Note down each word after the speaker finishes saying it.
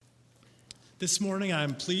This morning,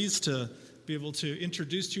 I'm pleased to be able to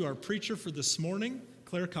introduce to you our preacher for this morning.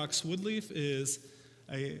 Claire Cox Woodleaf is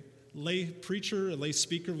a lay preacher, a lay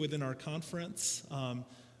speaker within our conference.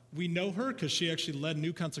 We know her because she actually led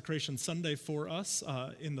New Consecration Sunday for us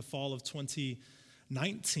in the fall of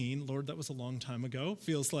 2019. Lord, that was a long time ago.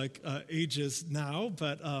 Feels like ages now,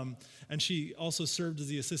 but and she also served as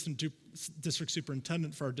the assistant district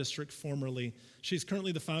superintendent for our district formerly. She's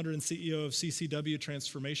currently the founder and CEO of CCW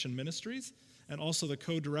Transformation Ministries, and also the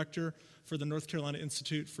co-director for the North Carolina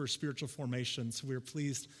Institute for Spiritual Formation. So we're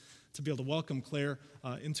pleased to be able to welcome Claire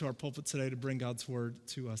into our pulpit today to bring God's word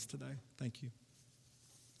to us today. Thank you.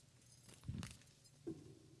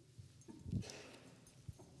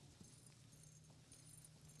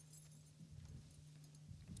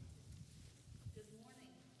 Good morning.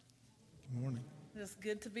 Good morning. It's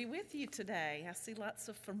good to be with you today. I see lots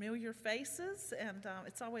of familiar faces, and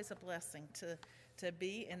it's always a blessing to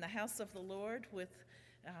be in the house of the Lord with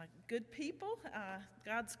good people,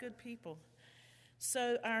 God's good people.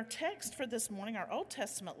 So our text for this morning, our Old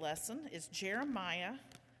Testament lesson, is Jeremiah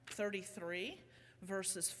 33,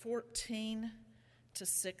 verses 14 to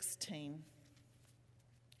 16.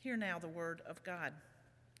 Hear now the word of God.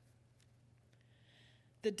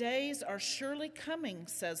 The days are surely coming,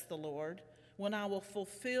 says the Lord, when I will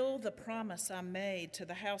fulfill the promise I made to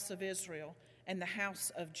the house of Israel and the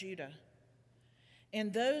house of Judah.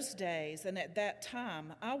 In those days and at that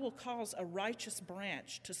time, I will cause a righteous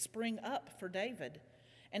branch to spring up for David,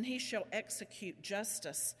 and he shall execute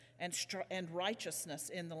justice and righteousness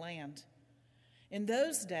in the land. In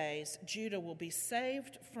those days, Judah will be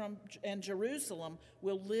saved and Jerusalem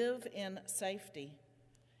will live in safety.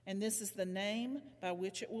 And this is the name by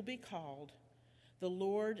which it will be called: the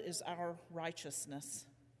Lord is our righteousness.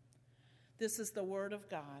 This is the word of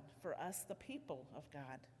God for us, the people of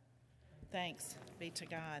God. Thanks be to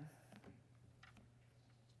God.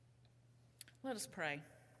 Let us pray.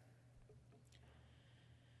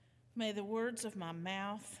 May the words of my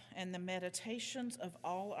mouth and the meditations of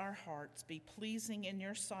all our hearts be pleasing in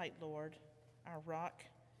your sight, Lord, our rock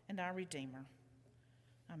and our Redeemer.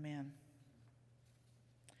 Amen.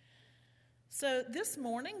 So this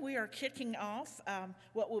morning we are kicking off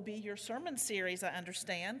what will be your sermon series, I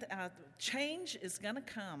understand. Change is going to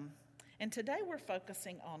come. And today we're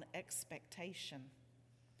focusing on expectation.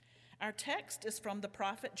 Our text is from the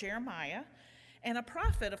prophet Jeremiah. And a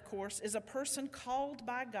prophet, of course, is a person called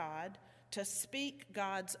by God to speak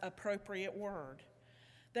God's appropriate word.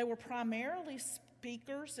 They were primarily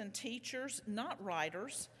speakers and teachers, not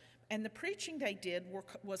writers. And the preaching they did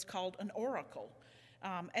was called an oracle.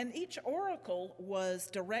 And each oracle was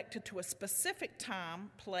directed to a specific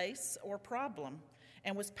time, place, or problem,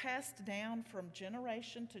 and was passed down from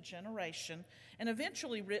generation to generation and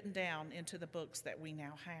eventually written down into the books that we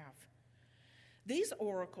now have. These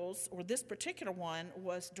oracles, or this particular one,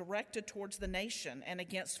 was directed towards the nation and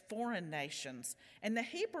against foreign nations, and the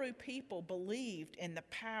Hebrew people believed in the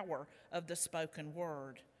power of the spoken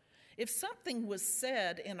word. If something was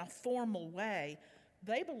said in a formal way,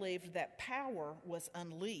 they believed that power was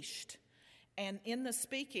unleashed, and in the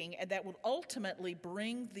speaking, that would ultimately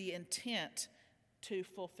bring the intent to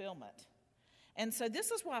fulfillment. And so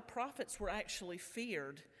this is why prophets were actually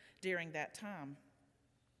feared during that time.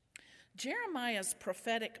 Jeremiah's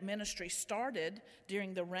prophetic ministry started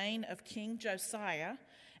during the reign of King Josiah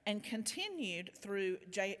and continued through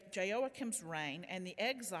Jehoiakim's reign and the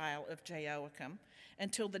exile of Jehoiakim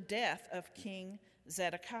until the death of King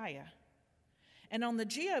Zedekiah. And on the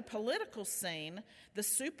geopolitical scene, the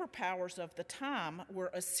superpowers of the time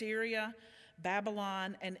were Assyria,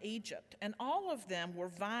 Babylon, and Egypt, and all of them were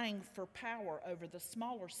vying for power over the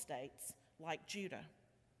smaller states like Judah.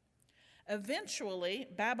 Eventually,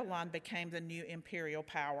 Babylon became the new imperial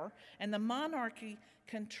power, and the monarchy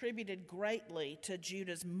contributed greatly to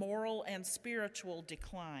Judah's moral and spiritual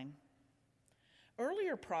decline.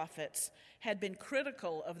 Earlier prophets had been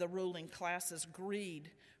critical of the ruling class's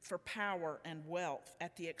greed for power and wealth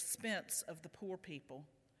at the expense of the poor people.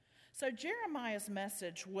 So Jeremiah's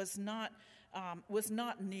message was not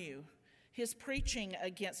new. His preaching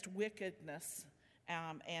against wickedness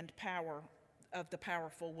and power of the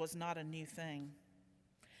powerful was not a new thing.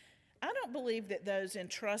 I don't believe that those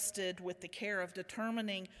entrusted with the care of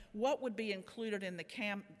determining what would be included in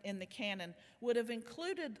the canon would have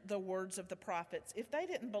included the words of the prophets if they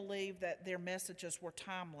didn't believe that their messages were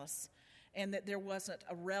timeless and that there wasn't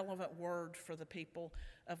a relevant word for the people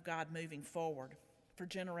of God moving forward for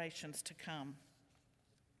generations to come.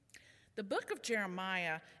 The book of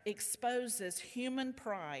Jeremiah exposes human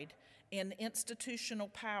pride in institutional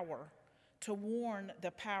power to warn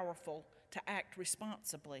the powerful to act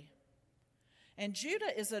responsibly. And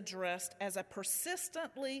Judah is addressed as a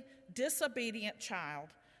persistently disobedient child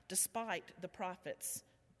despite the prophet's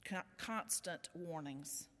constant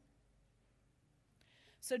warnings.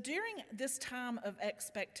 So during this time of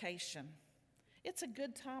expectation, it's a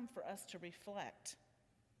good time for us to reflect.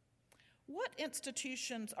 What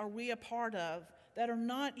institutions are we a part of that are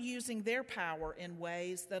not using their power in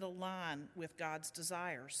ways that align with God's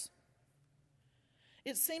desires?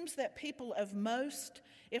 It seems that people of most,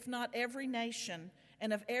 if not every nation,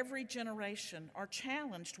 and of every generation are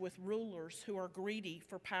challenged with rulers who are greedy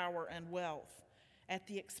for power and wealth at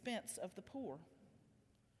the expense of the poor.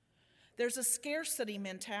 There's a scarcity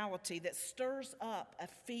mentality that stirs up a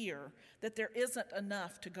fear that there isn't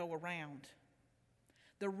enough to go around.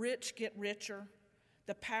 The rich get richer,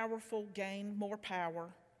 the powerful gain more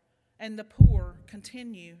power, and the poor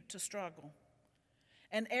continue to struggle.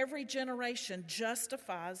 And every generation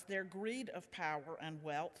justifies their greed of power and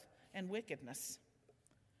wealth and wickedness.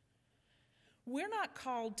 We're not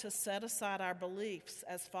called to set aside our beliefs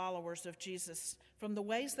as followers of Jesus from the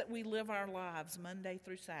ways that we live our lives Monday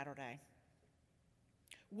through Saturday.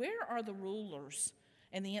 Where are the rulers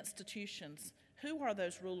and the institutions? Who are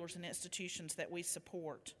those rulers and institutions that we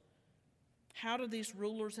support? How do these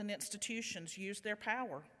rulers and institutions use their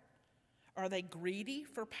power? Are they greedy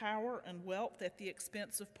for power and wealth at the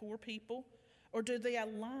expense of poor people? Or do they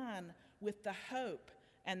align with the hope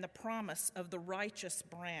and the promise of the righteous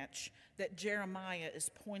branch that Jeremiah is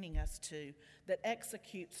pointing us to, that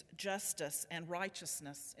executes justice and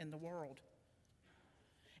righteousness in the world?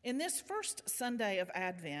 In this first Sunday of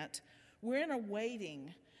Advent, we're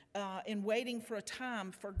waiting for a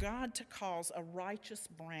time for God to cause a righteous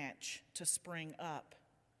branch to spring up.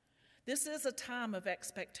 This is a time of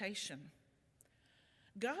expectation.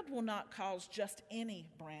 God will not cause just any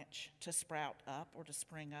branch to sprout up or to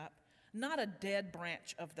spring up, not a dead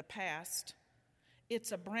branch of the past.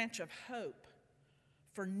 It's a branch of hope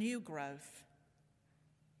for new growth.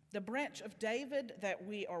 The branch of David that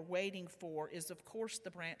we are waiting for is, of course,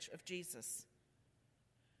 the branch of Jesus.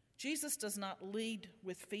 Jesus does not lead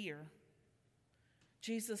with fear.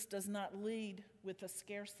 Jesus does not lead with a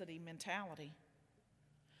scarcity mentality.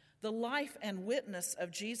 The life and witness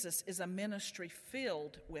of Jesus is a ministry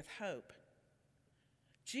filled with hope.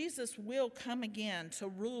 Jesus will come again to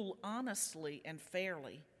rule honestly and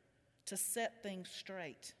fairly, to set things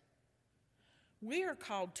straight. We are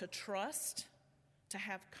called to trust, to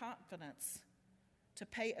have confidence, to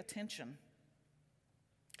pay attention.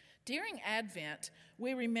 During Advent,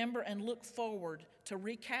 we remember and look forward to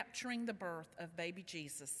recapturing the birth of baby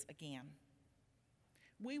Jesus again.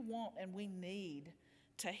 We want and we need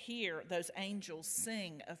to hear those angels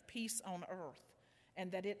sing of peace on earth,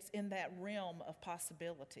 and that it's in that realm of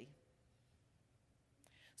possibility.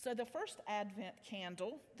 So the first Advent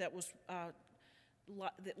candle that was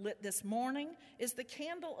lit this morning is the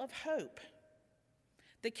candle of hope.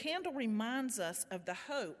 The candle reminds us of the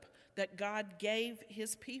hope that God gave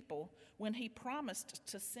his people when he promised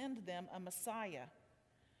to send them a Messiah,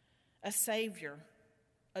 a Savior,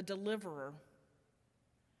 a deliverer.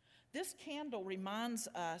 This candle reminds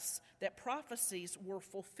us that prophecies were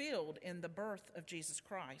fulfilled in the birth of Jesus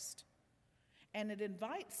Christ. And it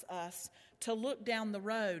invites us to look down the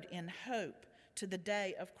road in hope to the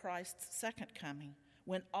day of Christ's second coming,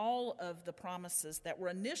 when all of the promises that were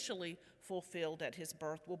initially fulfilled at his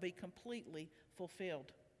birth will be completely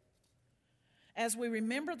fulfilled. As we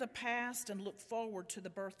remember the past and look forward to the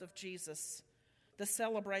birth of Jesus, the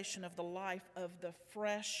celebration of the life of the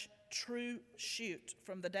fresh, true shoot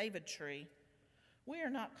from the David tree, we are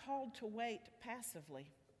not called to wait passively.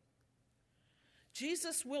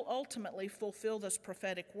 Jesus will ultimately fulfill this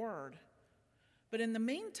prophetic word. But in the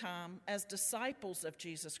meantime, as disciples of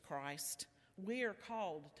Jesus Christ, we are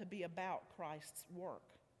called to be about Christ's work.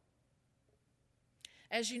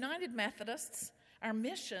 As United Methodists, our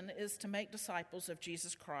mission is to make disciples of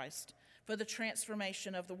Jesus Christ for the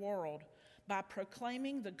transformation of the world by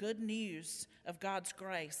proclaiming the good news of God's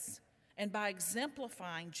grace and by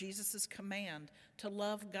exemplifying Jesus' command to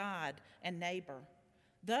love God and neighbor,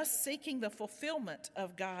 thus seeking the fulfillment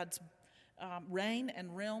of God's reign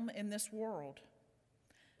and realm in this world.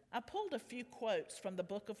 I pulled a few quotes from the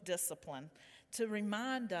Book of Discipline to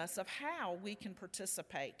remind us of how we can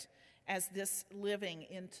participate as this living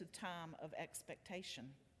into time of expectation.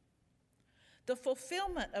 The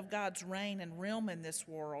fulfillment of God's reign and realm in this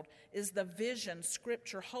world is the vision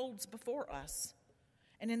Scripture holds before us.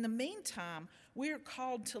 And in the meantime, we are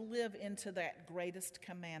called to live into that greatest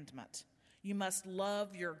commandment. You must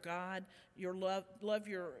love your God, love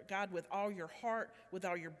your God with all your heart, with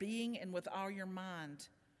all your being, and with all your mind.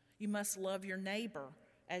 You must love your neighbor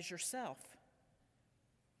as yourself.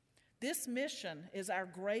 This mission is our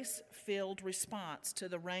grace-filled response to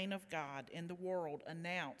the reign of God in the world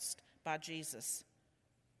announced by Jesus.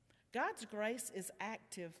 God's grace is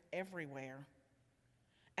active everywhere,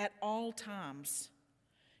 at all times,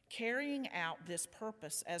 carrying out this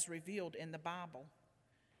purpose as revealed in the Bible.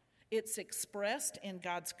 It's expressed in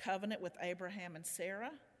God's covenant with Abraham and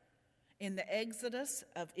Sarah, in the exodus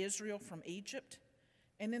of Israel from Egypt,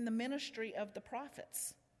 and in the ministry of the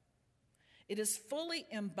prophets. It is fully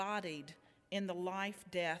embodied in the life,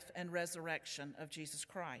 death, and resurrection of Jesus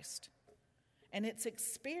Christ. And it's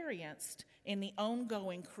experienced in the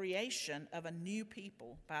ongoing creation of a new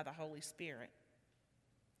people by the Holy Spirit.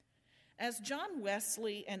 As John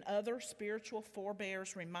Wesley and other spiritual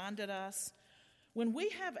forebears reminded us, when we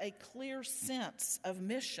have a clear sense of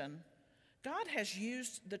mission, God has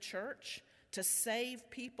used the church to save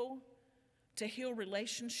people, to heal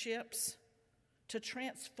relationships, to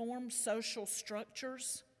transform social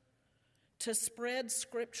structures, to spread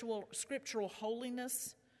scriptural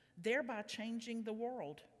holiness, thereby changing the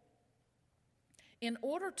world. In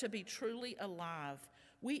order to be truly alive,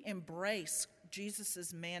 we embrace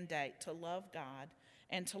Jesus' mandate to love God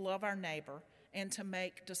and to love our neighbor and to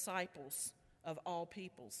make disciples of all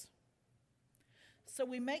peoples. So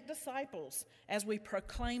we make disciples as we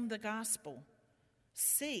proclaim the gospel,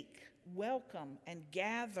 seek, welcome, and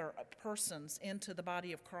gather persons into the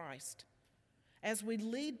body of Christ, as we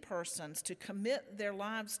lead persons to commit their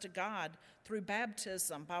lives to God through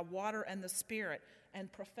baptism by water and the Spirit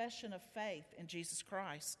and profession of faith in Jesus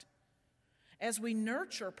Christ, as we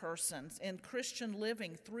nurture persons in Christian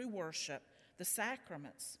living through worship, the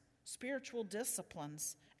sacraments, spiritual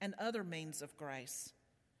disciplines, and other means of grace,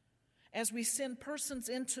 as we send persons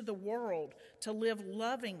into the world to live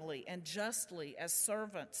lovingly and justly as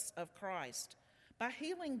servants of Christ by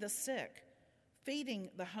healing the sick, feeding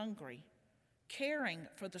the hungry, caring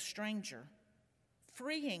for the stranger,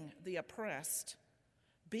 freeing the oppressed,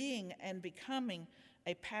 being and becoming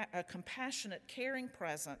a compassionate, caring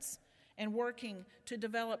presence, and working to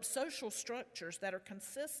develop social structures that are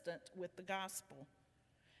consistent with the gospel.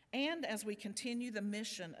 And as we continue the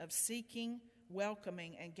mission of seeking,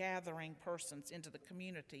 welcoming, and gathering persons into the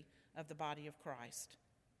community of the body of Christ.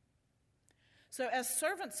 So as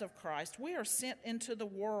servants of Christ, we are sent into the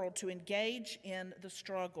world to engage in the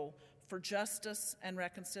struggle for justice and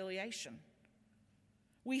reconciliation.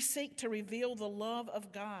 We seek to reveal the love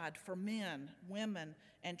of God for men, women,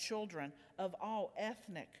 and children of all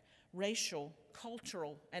ethnic, racial,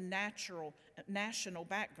 cultural, and national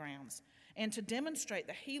backgrounds, and to demonstrate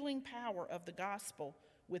the healing power of the gospel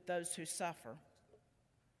with those who suffer.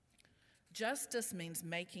 Justice means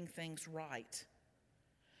making things right,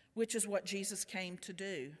 which is what Jesus came to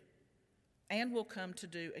do and will come to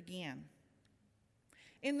do again.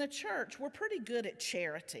 In the church, we're pretty good at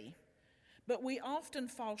charity, but we often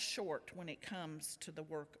fall short when it comes to the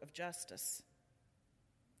work of justice.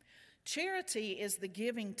 Charity is the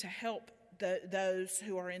giving to help those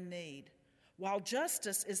who are in need, while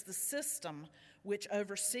justice is the system which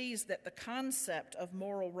oversees that the concept of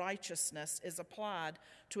moral righteousness is applied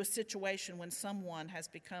to a situation when someone has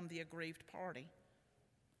become the aggrieved party.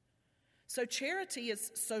 So charity is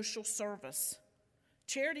social service.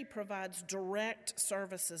 Charity provides direct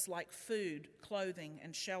services like food, clothing,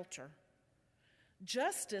 and shelter.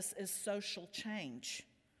 Justice is social change.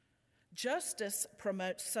 Justice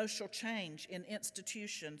promotes social change in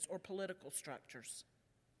institutions or political structures.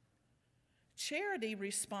 Charity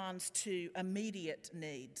responds to immediate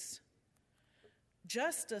needs.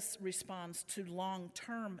 Justice responds to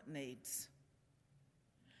long-term needs.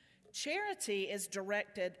 Charity is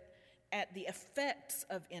directed at the effects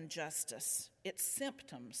of injustice, its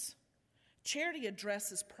symptoms. Charity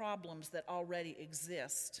addresses problems that already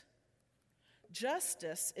exist.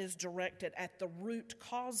 Justice is directed at the root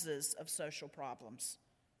causes of social problems.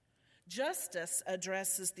 Justice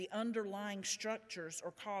addresses the underlying structures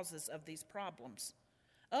or causes of these problems.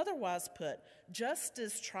 Otherwise put,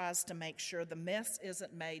 justice tries to make sure the mess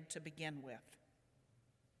isn't made to begin with.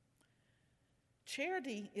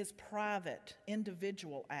 Charity is private,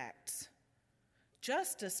 individual acts.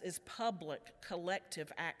 Justice is public,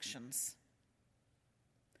 collective actions.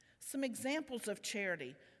 Some examples of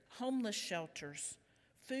charity: homeless shelters,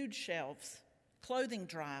 food shelves, clothing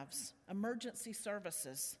drives, emergency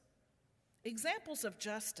services. Examples of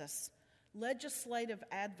justice: legislative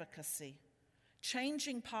advocacy,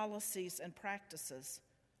 changing policies and practices,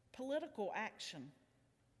 political action.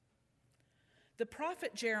 The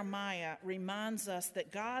prophet Jeremiah reminds us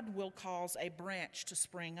that God will cause a branch to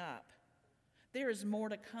spring up. There is more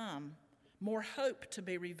to come, more hope to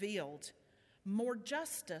be revealed, more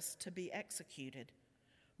justice to be executed,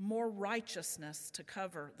 more righteousness to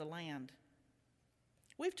cover the land.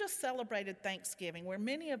 We've just celebrated Thanksgiving, where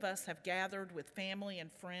many of us have gathered with family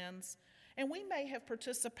and friends, and we may have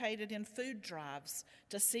participated in food drives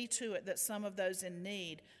to see to it that some of those in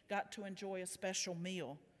need got to enjoy a special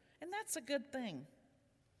meal. And that's a good thing.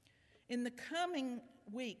 In the coming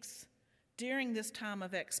weeks, during this time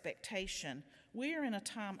of expectation, we are in a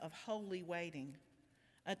time of holy waiting,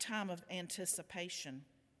 a time of anticipation.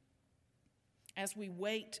 As we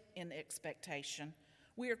wait in expectation,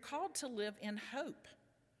 we are called to live in hope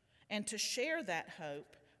and to share that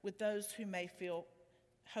hope with those who may feel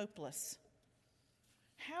hopeless.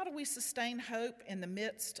 How do we sustain hope in the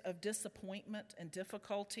midst of disappointment and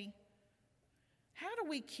difficulty? How do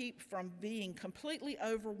we keep from being completely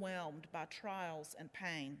overwhelmed by trials and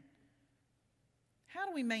pain? How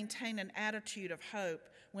do we maintain an attitude of hope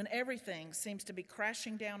when everything seems to be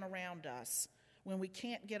crashing down around us, when we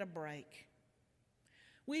can't get a break?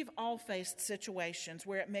 We've all faced situations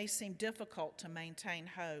where it may seem difficult to maintain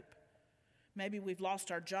hope. Maybe we've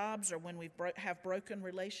lost our jobs or when we have broken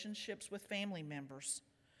relationships with family members.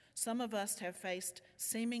 Some of us have faced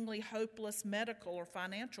seemingly hopeless medical or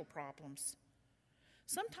financial problems.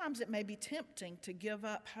 Sometimes it may be tempting to give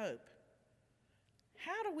up hope.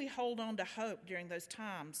 How do we hold on to hope during those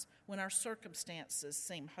times when our circumstances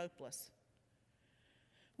seem hopeless?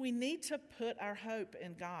 We need to put our hope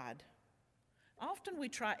in God. Often we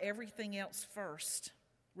try everything else first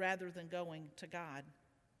rather than going to God.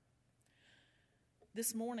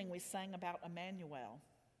 This morning we sang about Emmanuel,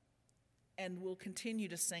 and we'll continue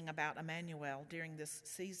to sing about Emmanuel during this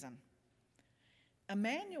season.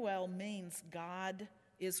 Emmanuel means God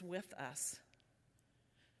is with us.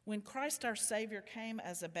 When Christ our Savior came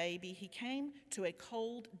as a baby, he came to a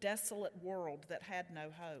cold, desolate world that had no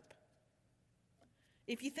hope.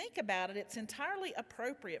 If you think about it, it's entirely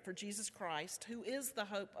appropriate for Jesus Christ, who is the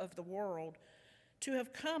hope of the world, to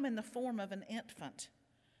have come in the form of an infant,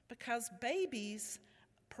 because babies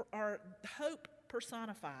are hope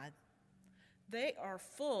personified. They are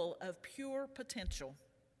full of pure potential.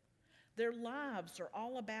 Their lives are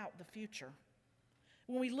all about the future.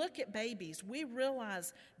 When we look at babies, we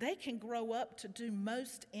realize they can grow up to do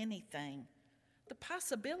most anything. The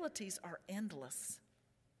possibilities are endless.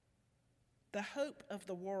 The hope of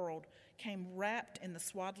the world came wrapped in the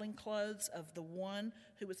swaddling clothes of the one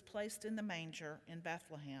who was placed in the manger in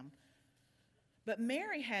Bethlehem. But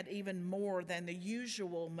Mary had even more than the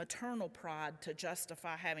usual maternal pride to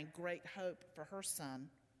justify having great hope for her son.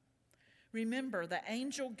 Remember, the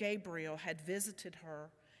angel Gabriel had visited her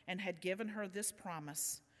and had given her this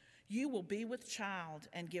promise: "You will be with child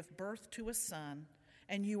and give birth to a son,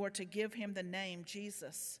 and you are to give him the name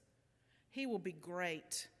Jesus. He will be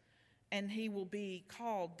great, and he will be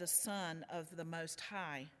called the Son of the Most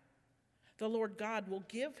High. The Lord God will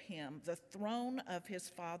give him the throne of his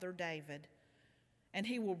father David, and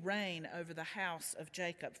he will reign over the house of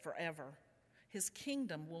Jacob forever. His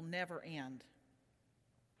kingdom will never end."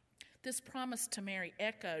 This promise to Mary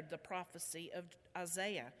echoed the prophecy of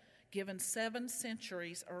Isaiah, given 7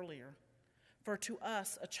 centuries earlier. "For to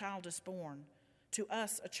us a child is born, to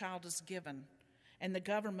us a child is given, and the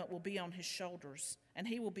government will be on his shoulders, and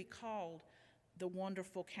he will be called the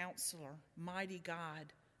Wonderful Counselor, Mighty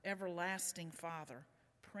God, Everlasting Father,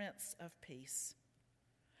 Prince of Peace.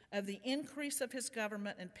 Of the increase of his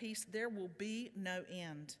government and peace there will be no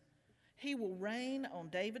end. He will reign on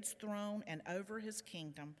David's throne and over his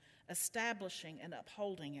kingdom, establishing and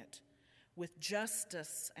upholding it with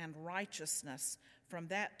justice and righteousness from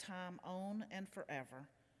that time on and forever.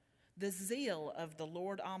 The zeal of the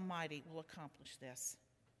Lord Almighty will accomplish this."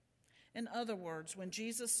 In other words, when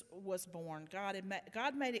Jesus was born,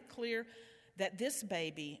 God made it clear that this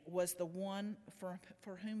baby was the one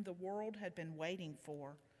for whom the world had been waiting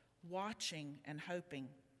for, watching and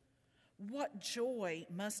hoping. What joy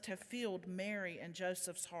must have filled Mary and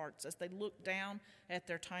Joseph's hearts as they looked down at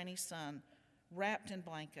their tiny son, wrapped in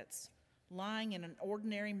blankets, lying in an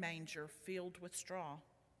ordinary manger filled with straw.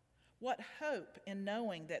 What hope in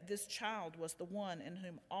knowing that this child was the one in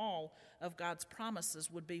whom all of God's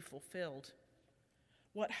promises would be fulfilled.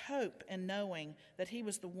 What hope in knowing that he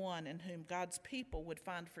was the one in whom God's people would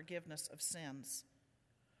find forgiveness of sins.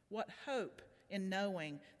 What hope in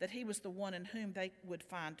knowing that he was the one in whom they would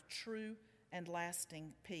find true and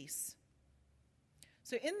lasting peace.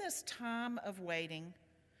 So in this time of waiting,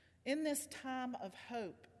 in this time of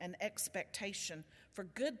hope and expectation for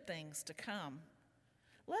good things to come,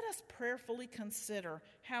 let us prayerfully consider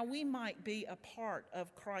how we might be a part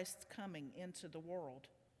of Christ's coming into the world.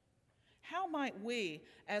 How might we,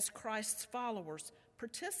 as Christ's followers,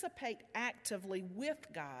 participate actively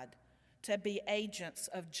with God to be agents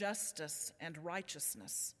of justice and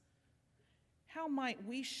righteousness. How might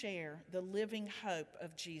we share the living hope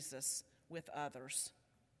of Jesus with others?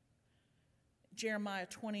 Jeremiah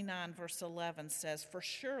 29, verse 11 says, "For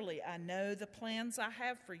surely I know the plans I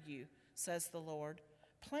have for you, says the Lord,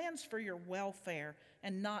 plans for your welfare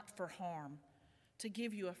and not for harm, to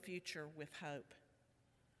give you a future with hope."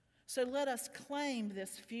 So let us claim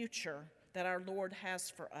this future that our Lord has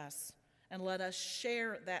for us, and let us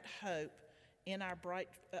share that hope in our bright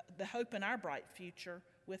future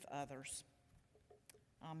with others.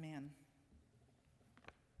 Amen.